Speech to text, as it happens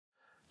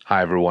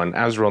Hi everyone,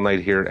 Azriel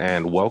Knight here,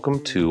 and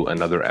welcome to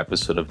another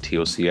episode of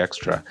TOC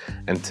Extra.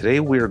 And today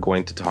we are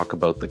going to talk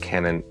about the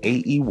Canon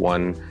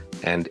AE-1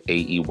 and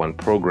AE-1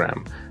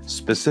 program.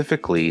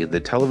 Specifically, the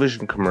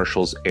television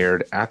commercials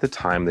aired at the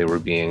time they were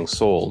being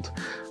sold.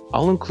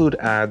 I'll include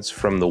ads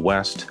from the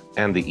West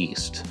and the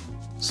East.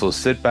 So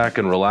sit back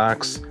and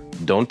relax,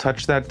 don't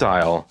touch that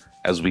dial,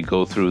 as we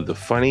go through the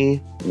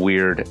funny,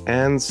 weird,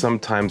 and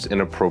sometimes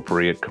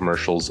inappropriate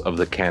commercials of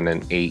the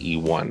Canon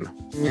AE-1.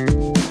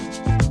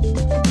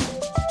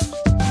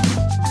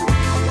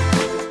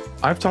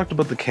 I've talked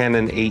about the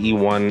Canon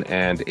AE-1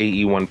 and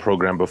AE-1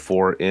 program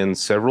before in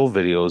several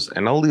videos,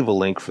 and I'll leave a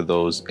link for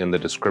those in the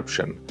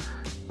description.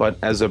 But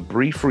as a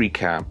brief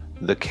recap,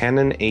 the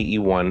Canon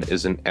AE-1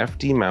 is an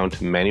FD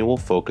mount manual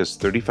focus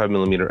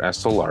 35mm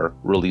SLR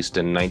released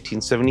in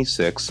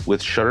 1976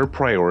 with shutter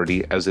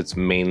priority as its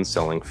main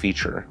selling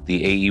feature.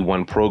 The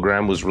AE-1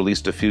 program was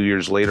released a few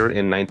years later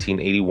in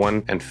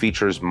 1981 and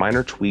features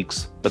minor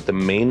tweaks, but the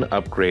main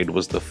upgrade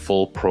was the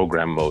full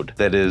program mode.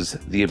 That is,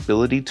 the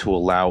ability to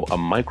allow a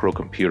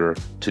microcomputer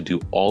to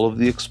do all of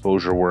the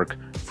exposure work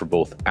for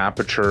both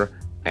aperture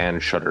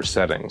and shutter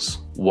settings.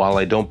 While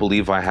I don't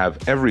believe I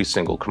have every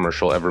single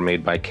commercial ever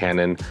made by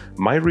Canon,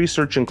 my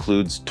research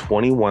includes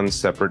 21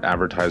 separate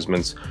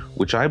advertisements,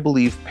 which I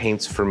believe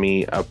paints for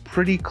me a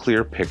pretty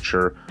clear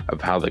picture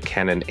of how the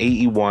Canon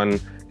AE-1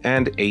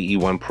 and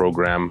AE-1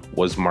 program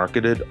was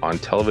marketed on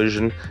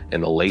television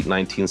in the late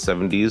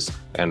 1970s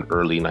and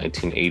early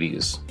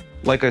 1980s.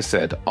 Like I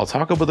said, I'll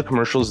talk about the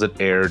commercials that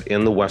aired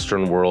in the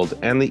Western world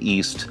and the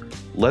East.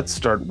 Let's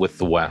start with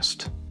the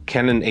West.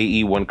 Canon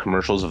AE-1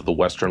 commercials of the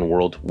Western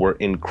world were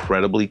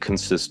incredibly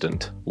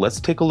consistent. Let's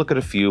take a look at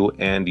a few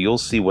and you'll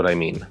see what I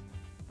mean.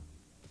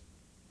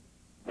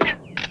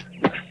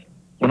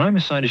 When I'm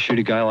assigned to shoot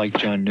a guy like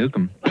John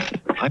Newcomb,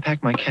 I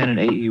pack my Canon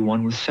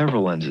AE-1 with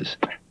several lenses.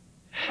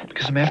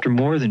 Because I'm after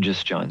more than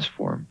just John's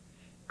form.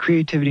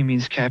 Creativity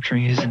means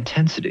capturing his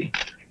intensity.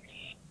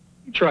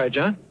 You try it,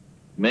 John.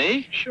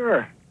 Me?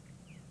 Sure.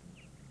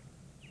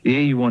 The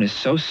AE-1 is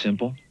so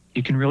simple,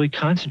 you can really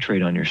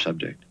concentrate on your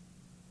subject.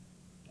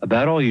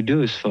 About all you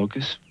do is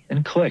focus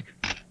and click.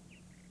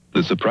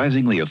 The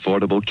surprisingly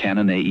affordable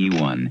Canon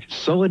AE-1.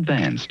 So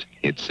advanced,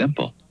 it's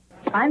simple.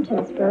 I'm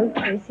tennis pro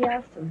Tracy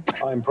Austin.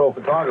 I'm pro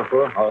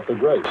photographer Arthur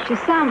Grace. To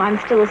some, I'm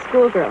still a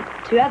schoolgirl.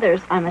 To others,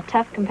 I'm a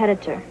tough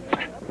competitor.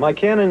 My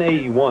Canon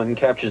AE-1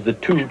 captures the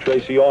two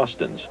Tracy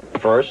Austins.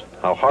 First,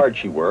 how hard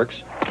she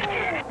works.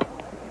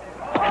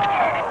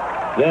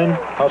 Then,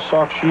 how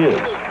soft she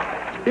is.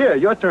 Here,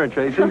 your turn,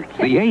 Tracy.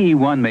 The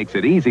AE-1 makes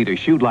it easy to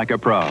shoot like a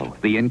pro.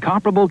 The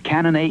incomparable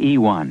Canon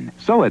AE-1.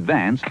 So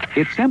advanced,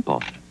 it's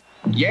simple.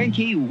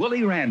 Yankee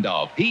Willie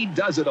Randolph, he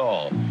does it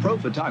all. Pro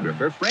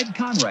photographer Fred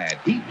Conrad,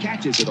 he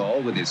catches it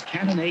all with his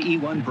Canon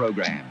AE-1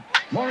 program.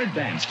 More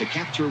advanced to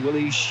capture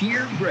Willie's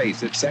sheer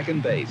grace at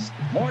second base.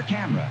 More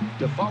camera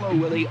to follow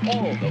Willie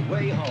all the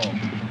way home.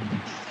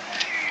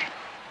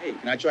 Hey,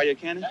 can I try your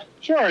Canon?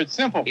 Sure, it's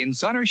simple. In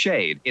sun or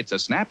shade, it's a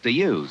snap to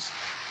use.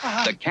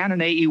 The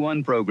Canon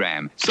AE-1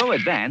 program. So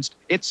advanced,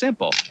 it's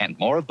simple, and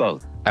more of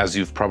both. As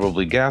you've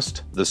probably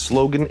guessed, the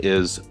slogan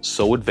is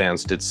 "So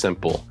advanced, it's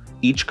simple."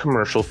 Each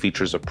commercial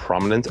features a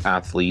prominent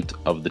athlete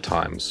of the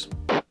times.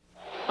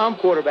 I'm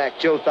quarterback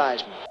Joe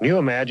Theismann. Can you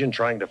imagine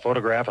trying to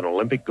photograph an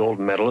Olympic gold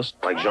medalist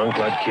like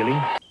Jean-Claude Killy?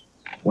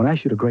 When I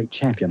shoot a great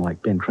champion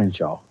like Ben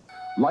Crenshaw.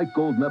 Like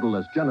gold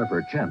medalist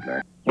Jennifer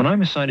Chandler. When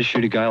I'm assigned to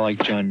shoot a guy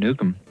like John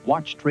Newcomb,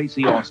 watch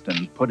Tracy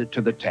Austin put it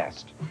to the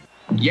test.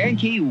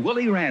 Yankee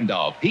Willie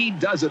Randolph, he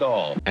does it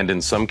all. And in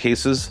some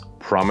cases,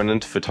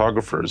 prominent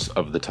photographers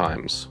of the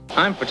times.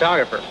 I'm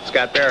photographer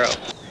Scott Barrow.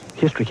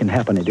 History can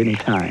happen at any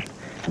time,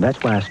 and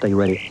that's why I stay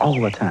ready all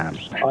the time.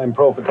 I'm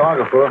pro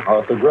photographer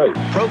Arthur Grace.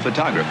 Pro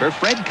photographer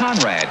Fred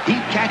Conrad, he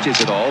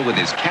catches it all with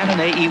his Canon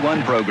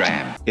AE-1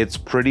 program. It's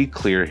pretty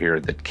clear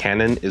here that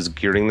Canon is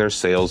gearing their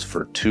sales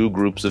for two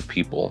groups of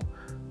people: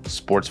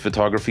 sports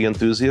photography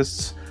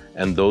enthusiasts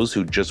and those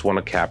who just want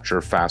to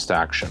capture fast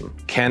action.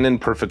 Canon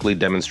perfectly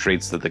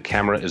demonstrates that the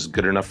camera is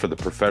good enough for the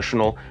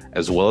professional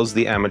as well as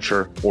the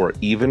amateur or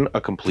even a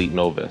complete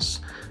novice.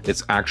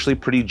 It's actually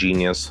pretty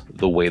genius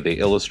the way they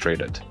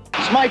illustrate it.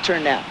 It's my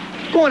turn now.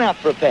 Going out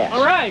for a pass.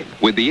 All right.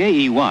 With the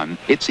AE-1,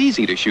 it's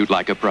easy to shoot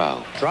like a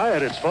pro. Try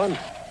it, it's fun.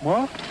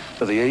 What?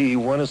 The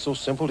AE-1 is so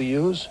simple to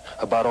use.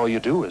 About all you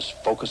do is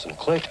focus and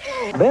click.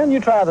 Then you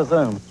try the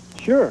zoom.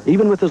 Sure.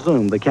 Even with the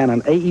zoom, the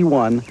Canon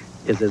AE-1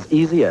 is as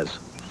easy as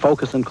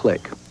focus and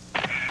click.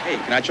 Hey,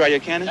 can I try your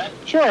Canon?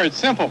 Sure, it's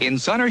simple. In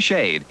sun or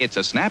shade, it's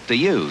a snap to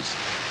use.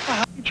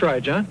 you try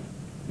it, John.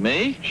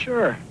 Me?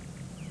 Sure.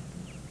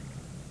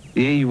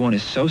 The AE-1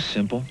 is so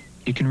simple,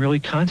 you can really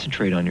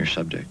concentrate on your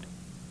subject.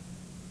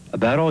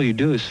 About all you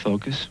do is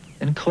focus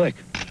and click.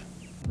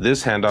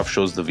 This handoff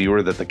shows the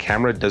viewer that the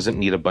camera doesn't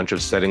need a bunch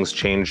of settings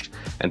changed,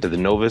 and to the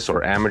novice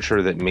or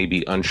amateur that may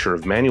be unsure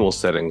of manual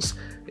settings,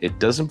 it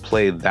doesn't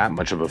play that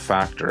much of a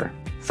factor.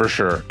 For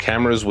sure,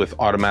 cameras with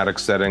automatic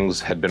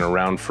settings had been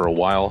around for a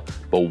while,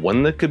 but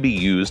one that could be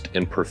used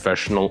in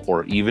professional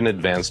or even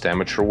advanced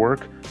amateur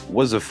work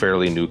was a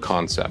fairly new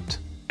concept.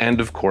 And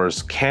of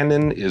course,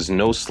 Canon is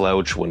no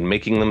slouch when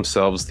making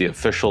themselves the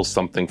official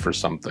something for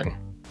something.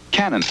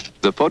 Canon,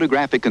 the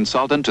photographic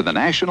consultant to the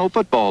National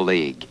Football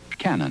League.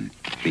 Canon,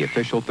 the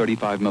official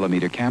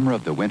 35mm camera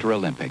of the Winter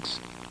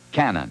Olympics.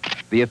 Canon,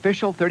 the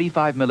official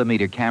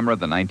 35mm camera of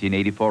the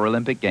 1984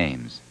 Olympic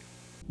Games.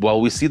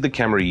 While we see the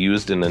camera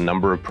used in a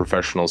number of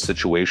professional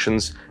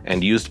situations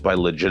and used by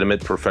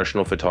legitimate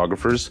professional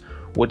photographers,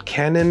 what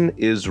Canon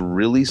is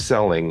really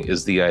selling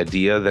is the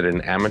idea that an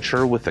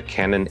amateur with a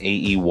Canon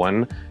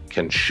AE-1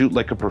 can shoot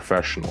like a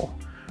professional.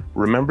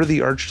 Remember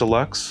the Arch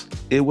Deluxe?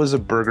 It was a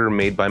burger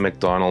made by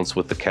McDonald's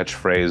with the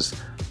catchphrase,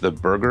 "The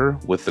burger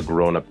with the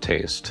grown-up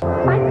taste."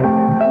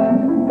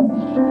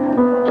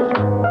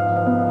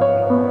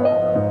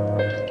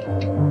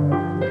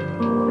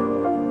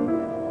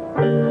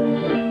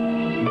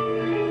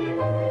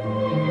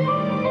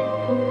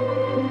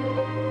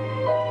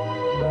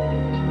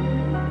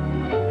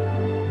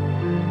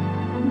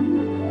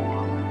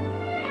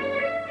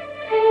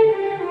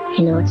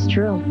 You know, it's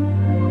true.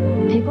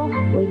 Pickle,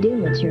 we do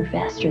mature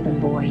faster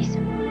than boys.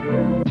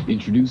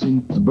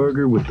 Introducing the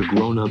burger with the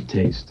grown-up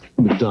taste.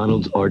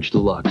 McDonald's Arch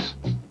Deluxe.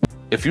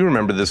 If you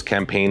remember this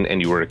campaign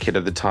and you were a kid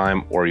at the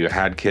time, or you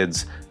had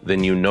kids,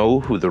 then you know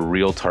who the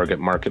real target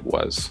market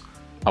was.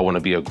 I want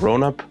to be a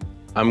grown-up,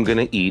 I'm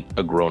gonna eat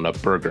a grown-up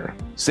burger.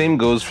 Same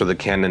goes for the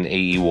Canon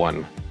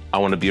AE-1. I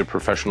want to be a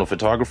professional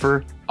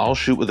photographer, I'll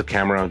shoot with a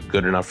camera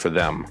good enough for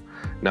them.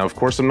 Now, of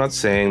course, I'm not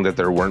saying that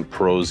there weren't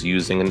pros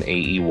using an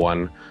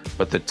AE-1,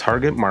 but the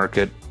target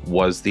market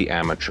was the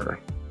amateur.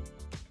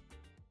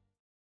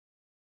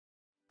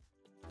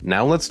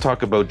 Now let's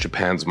talk about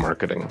Japan's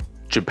marketing.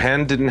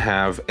 Japan didn't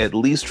have, at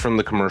least from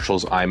the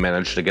commercials I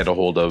managed to get a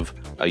hold of,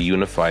 a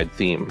unified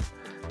theme.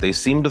 They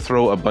seemed to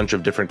throw a bunch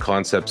of different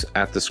concepts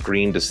at the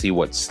screen to see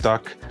what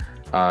stuck.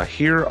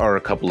 Here are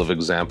a couple of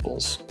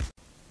examples.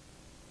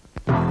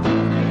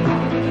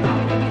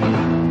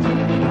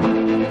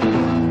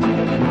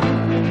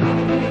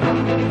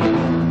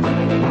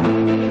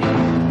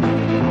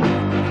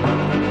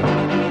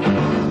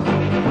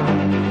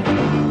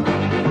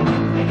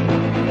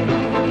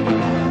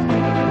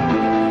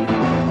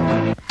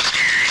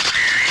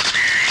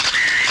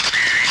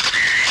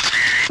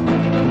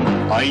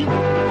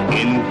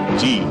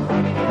 ING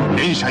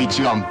連射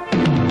一眼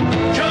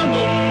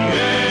Canon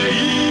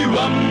AE-1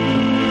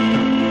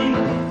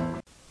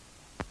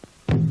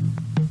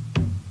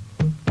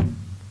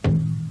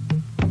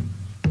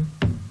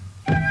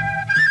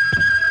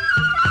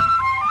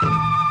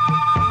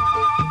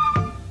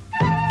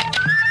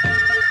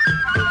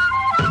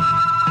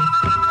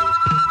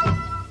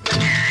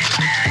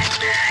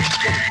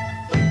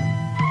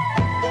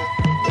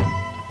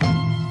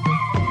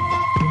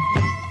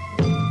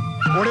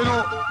 俺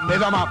の目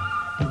玉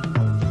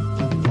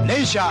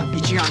連射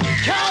一眼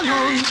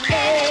Canon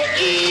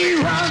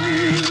AE-1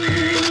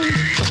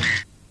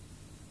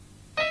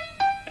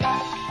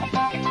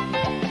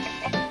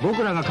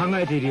 僕らが考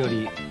えているよ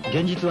り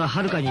現実は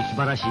はるかに素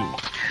晴らしい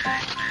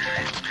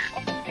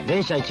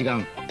連射一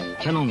眼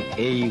Canon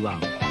AE-1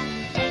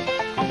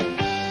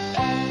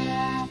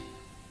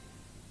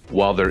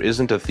 While there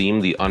isn't a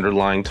theme, the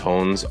underlying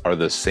tones are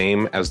the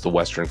same as the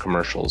Western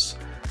commercials,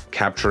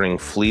 capturing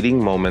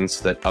fleeting moments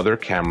that other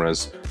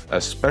cameras,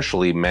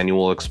 especially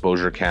manual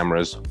exposure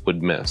cameras,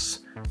 would miss.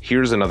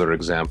 Here's another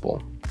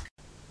example.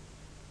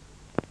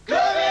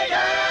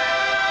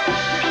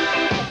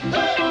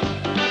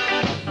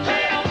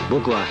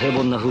 僕は平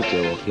凡な風景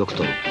をよく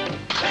撮る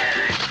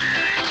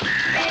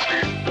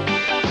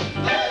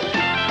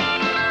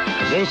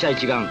連射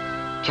一眼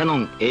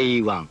Canon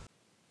AE-1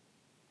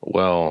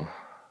 Well,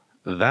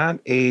 that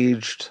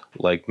aged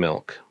like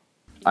milk.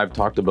 I've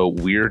talked about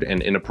weird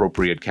and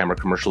inappropriate camera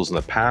commercials in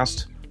the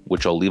past,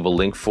 which I'll leave a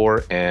link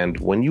for, and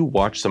when you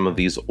watch some of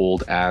these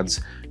old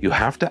ads, you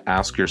have to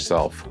ask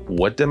yourself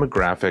what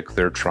demographic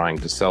they're trying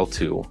to sell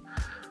to.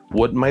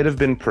 What might have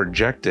been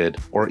projected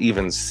or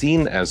even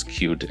seen as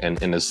cute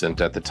and innocent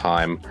at the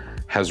time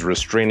has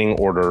restraining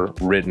order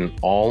written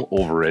all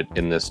over it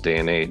in this day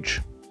and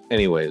age.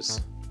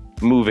 Anyways,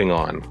 moving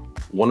on.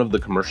 One of the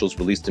commercials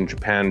released in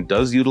Japan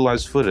does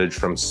utilize footage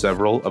from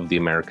several of the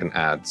American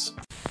ads.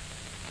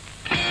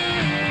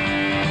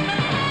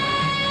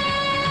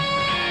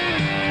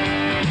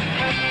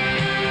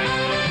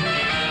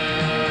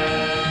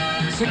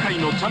 世界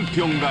のチャン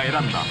ピオンが選ん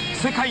だ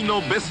世界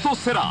のベスト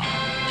セラ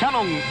ー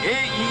Canon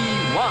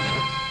AE-1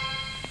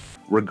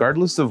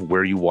 Regardless of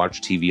where you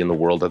watch TV in the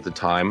world at the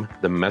time,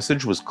 the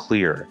message was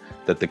clear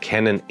that the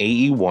Canon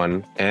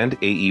AE-1 and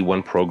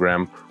AE-1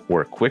 program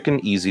were quick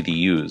and easy to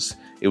use.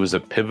 It was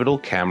a pivotal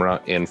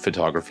camera in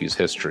photography's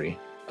history.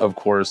 Of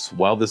course,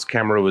 while this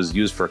camera was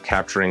used for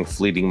capturing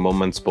fleeting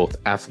moments both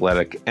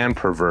athletic and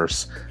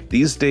perverse,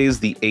 these days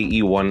the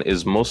AE-1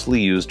 is mostly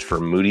used for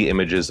moody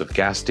images of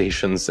gas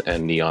stations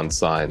and neon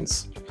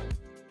signs.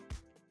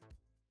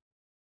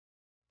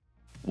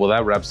 Well,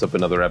 that wraps up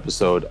another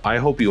episode. I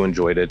hope you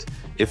enjoyed it.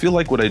 If you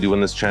like what I do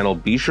in this channel,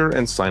 be sure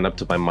and sign up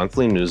to my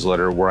monthly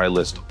newsletter where I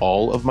list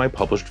all of my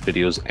published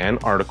videos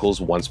and articles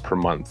once per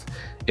month.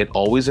 It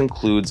always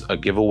includes a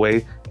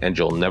giveaway, and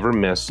you'll never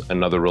miss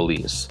another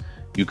release.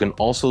 You can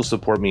also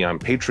support me on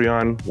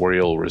Patreon, where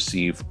you'll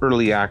receive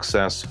early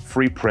access,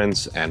 free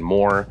prints, and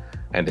more.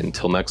 And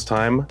until next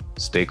time,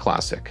 stay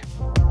classic.